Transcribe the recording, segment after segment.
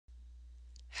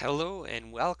Hello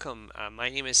and welcome. My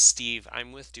name is Steve.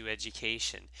 I'm with Do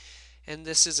Education, and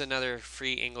this is another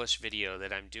free English video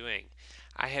that I'm doing.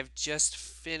 I have just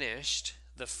finished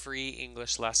the free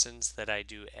English lessons that I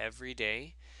do every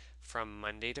day from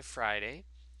Monday to Friday,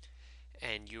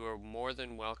 and you are more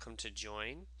than welcome to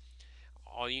join.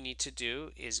 All you need to do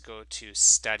is go to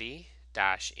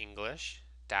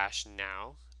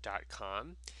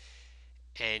study-english-now.com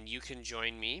and you can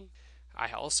join me.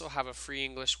 I also have a free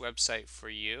English website for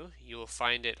you. You will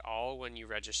find it all when you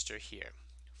register here.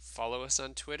 Follow us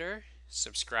on Twitter,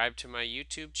 subscribe to my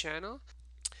YouTube channel.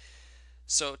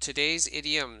 So today's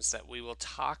idioms that we will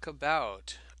talk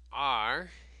about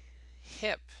are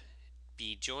hip,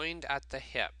 be joined at the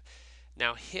hip.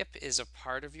 Now hip is a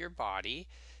part of your body.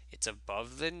 It's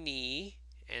above the knee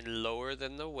and lower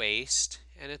than the waist,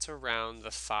 and it's around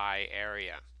the thigh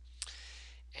area.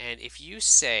 And if you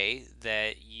say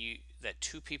that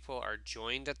two people are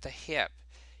joined at the hip,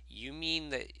 you mean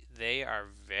that they are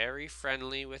very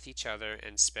friendly with each other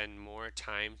and spend more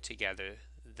time together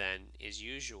than is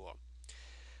usual.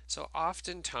 So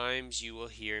oftentimes you will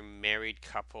hear married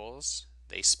couples,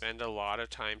 they spend a lot of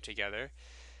time together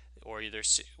or either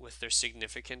with their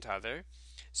significant other.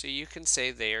 So you can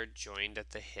say they are joined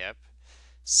at the hip.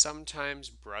 Sometimes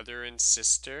brother and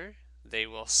sister, they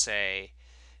will say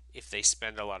if they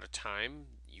spend a lot of time,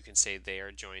 you can say they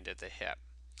are joined at the hip.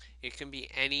 It can be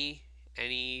any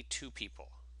two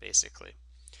people, basically.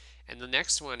 And the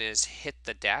next one is hit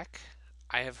the deck.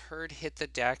 I have heard hit the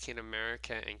deck in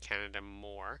America and Canada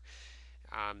more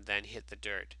than hit the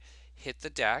dirt. Hit the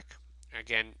deck,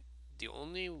 again, the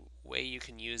only way you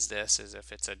can use this is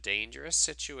if it's a dangerous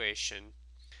situation.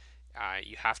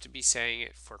 You have to be saying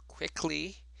it for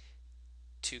quickly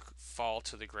to fall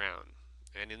to the ground.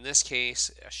 And in this case,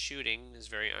 a shooting is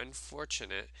very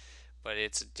unfortunate, but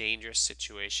it's a dangerous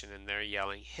situation, and they're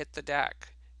yelling, hit the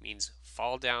deck, means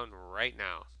fall down right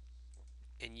now.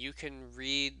 And you can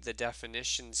read the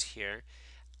definitions here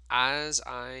as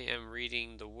I am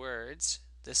reading the words.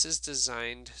 This is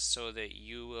designed so that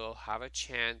you will have a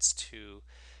chance to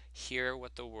hear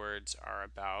what the words are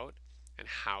about and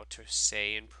how to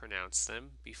say and pronounce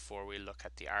them before we look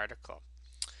at the article.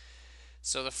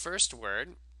 So the first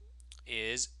word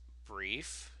is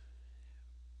brief,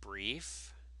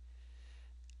 brief,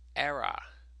 era,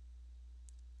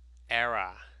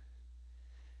 era,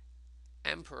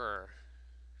 emperor,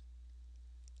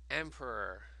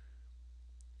 emperor,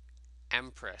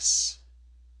 empress,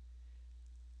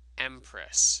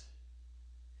 empress,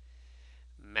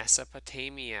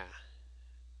 Mesopotamia,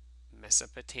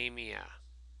 Mesopotamia,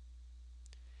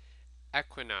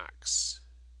 equinox,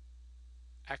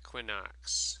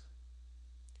 equinox,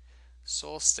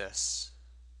 solstice,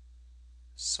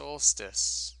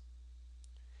 solstice,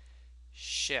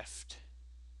 shift,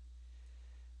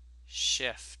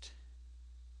 shift,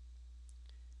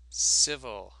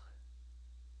 civil,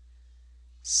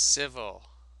 civil,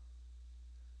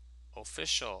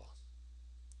 official,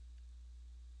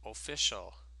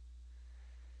 official,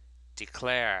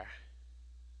 declare,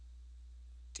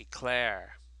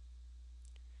 declare,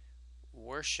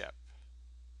 worship,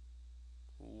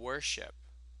 worship,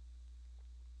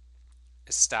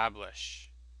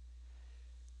 establish,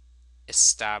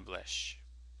 establish.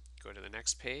 Go to the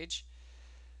next page.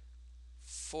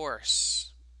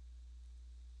 Force,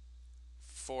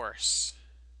 force,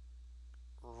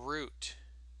 root,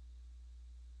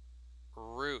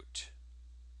 root,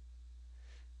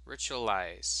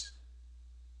 ritualize,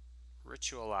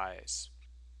 ritualize,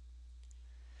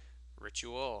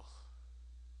 ritual,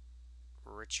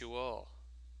 ritual,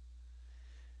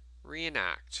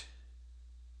 reenact,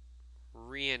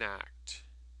 reenact,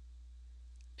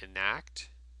 enact,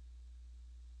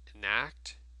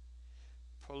 enact,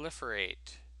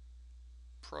 proliferate,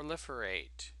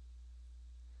 proliferate,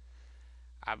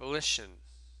 abolition,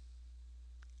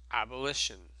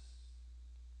 abolition,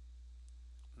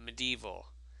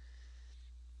 medieval,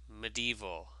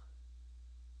 medieval,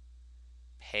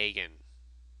 pagan,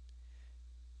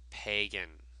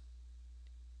 pagan,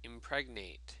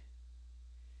 impregnate,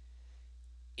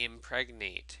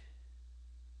 impregnate,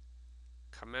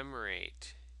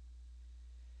 commemorate,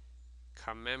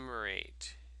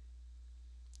 commemorate,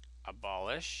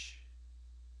 abolish,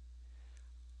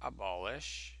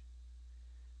 abolish,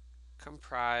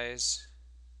 comprise,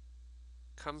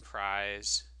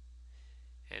 comprise,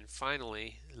 and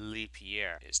finally, leap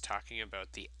year is talking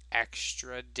about the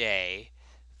extra day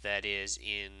that is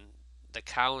in the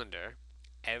calendar.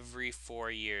 Every 4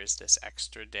 years, this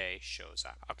extra day shows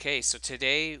up. Okay, so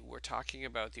today we're talking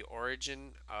about the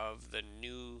origin of the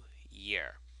new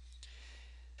year.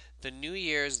 The New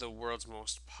Year is the world's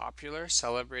most popular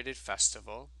celebrated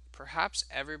festival. Perhaps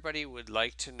everybody would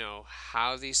like to know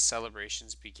how these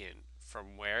celebrations begin,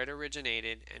 from where it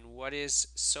originated, and what is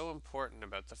so important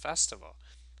about the festival.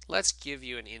 Let's give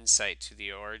you an insight to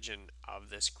the origin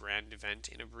of this grand event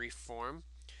in a brief form.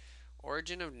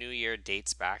 Origin of New Year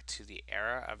dates back to the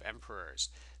era of emperors.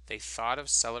 They thought of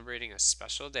celebrating a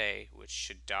special day which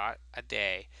should dot a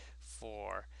day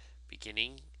for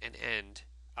beginning and end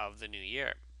of the new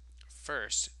year.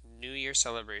 First, New Year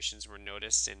celebrations were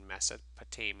noticed in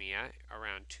Mesopotamia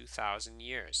around 2000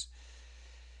 years.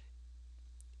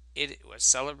 It was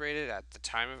celebrated at the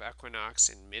time of equinox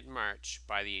in mid-March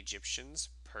by the Egyptians,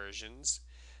 Persians,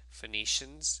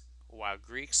 Phoenicians, while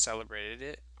Greeks celebrated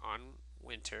it on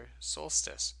winter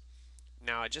solstice.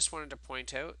 Now, I just wanted to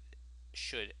point out,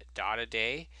 should dot a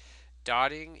day.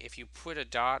 Dotting, if you put a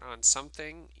dot on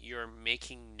something, you're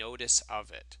making notice of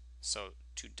it. So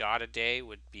to dot a day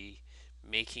would be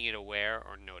making it aware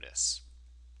or notice.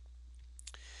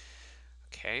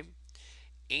 Okay.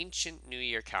 Ancient New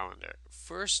Year calendar.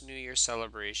 First New Year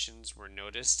celebrations were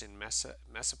noticed in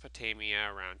Mesopotamia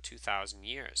around 2000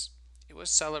 years. It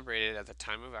was celebrated at the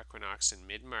time of equinox in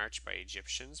mid-March by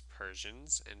Egyptians,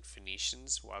 Persians, and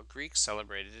Phoenicians, while Greeks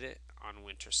celebrated it on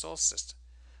winter solstice.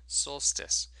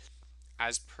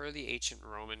 As per the ancient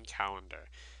Roman calendar,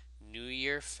 New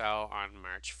Year fell on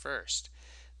March 1st.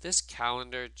 This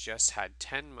calendar just had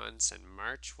 10 months, and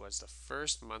March was the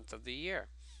first month of the year.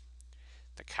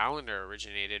 The calendar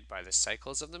originated by the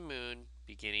cycles of the moon,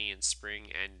 beginning in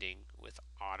spring, ending with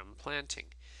autumn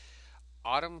planting.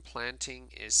 Autumn planting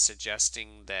is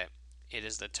suggesting that it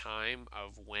is the time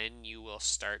of when you will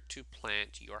start to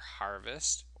plant your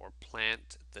harvest or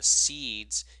plant the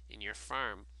seeds in your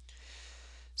farm.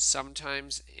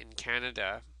 Sometimes in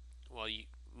Canada,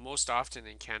 most often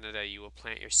in Canada, you will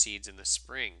plant your seeds in the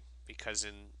spring because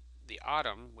in the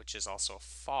autumn, which is also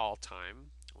fall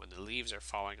time, when the leaves are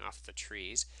falling off the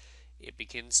trees, it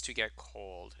begins to get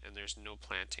cold and there's no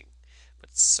planting.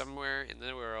 But somewhere in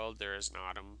the world, there is an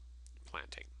autumn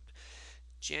planting.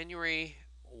 January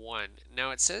 1.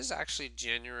 Now it says actually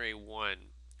January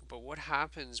 1, but what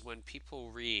happens when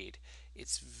people read?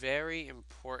 It's very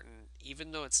important,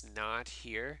 even though it's not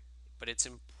here, but it's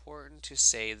important to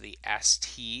say the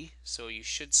ST, so you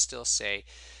should still say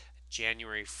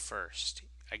January 1st.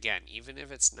 Again, even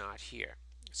if it's not here.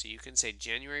 So you can say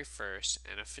January 1st,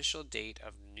 an official date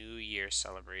of New Year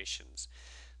celebrations.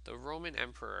 The Roman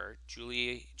Emperor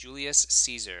Julius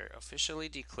Caesar officially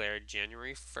declared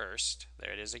January 1st,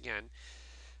 there it is again,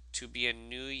 to be a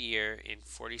new year in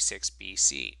 46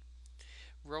 BC.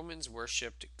 Romans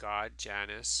worshipped god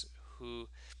Janus, who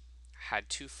had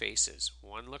two faces,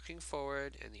 one looking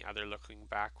forward and the other looking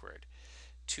backward.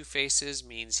 Two faces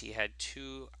means he had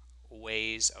two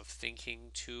ways of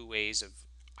thinking, two ways of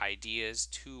ideas,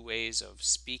 two ways of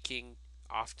speaking,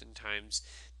 oftentimes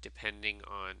depending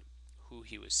on who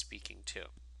he was speaking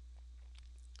to.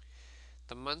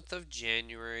 The month of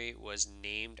January was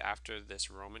named after this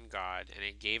Roman god, and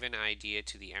it gave an idea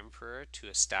to the emperor to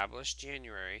establish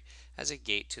January as a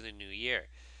gate to the new year.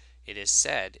 It is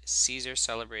said Caesar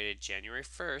celebrated January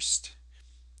 1st,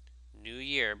 New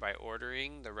Year, by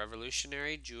ordering the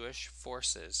revolutionary Jewish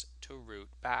forces to root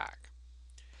back.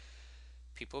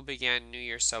 People began New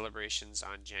Year celebrations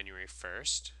on January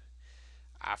 1st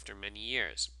after many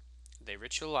years. They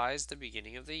ritualized the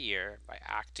beginning of the year by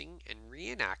acting and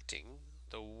reenacting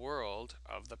the world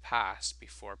of the past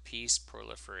before peace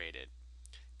proliferated.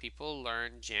 People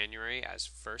learned January as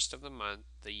first of the month,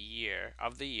 the year,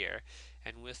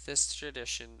 and with this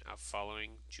tradition of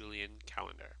following Julian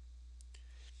calendar.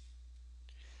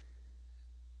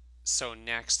 So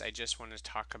next, I just want to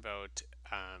talk about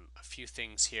a few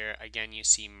things here. Again, you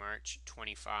see March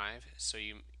 25, so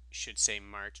you should say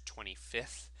March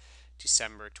 25th,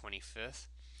 December 25th.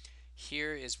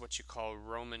 Here is what you call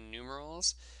Roman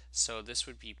numerals. So this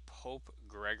would be Pope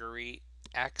Gregory,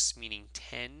 X meaning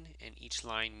 10, and each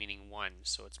line meaning 1.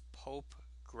 So it's Pope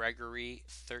Gregory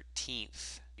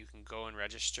 13th. You can go and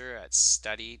register at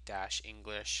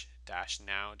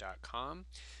study-english-now.com.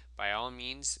 By all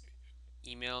means,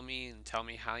 email me and tell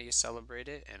me how you celebrate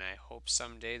it, and I hope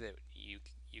someday that you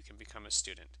can become a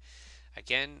student.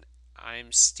 Again,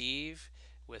 I'm Steve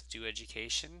with Do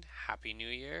Education. Happy New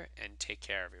Year and take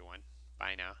care, everyone.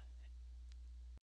 Bye now.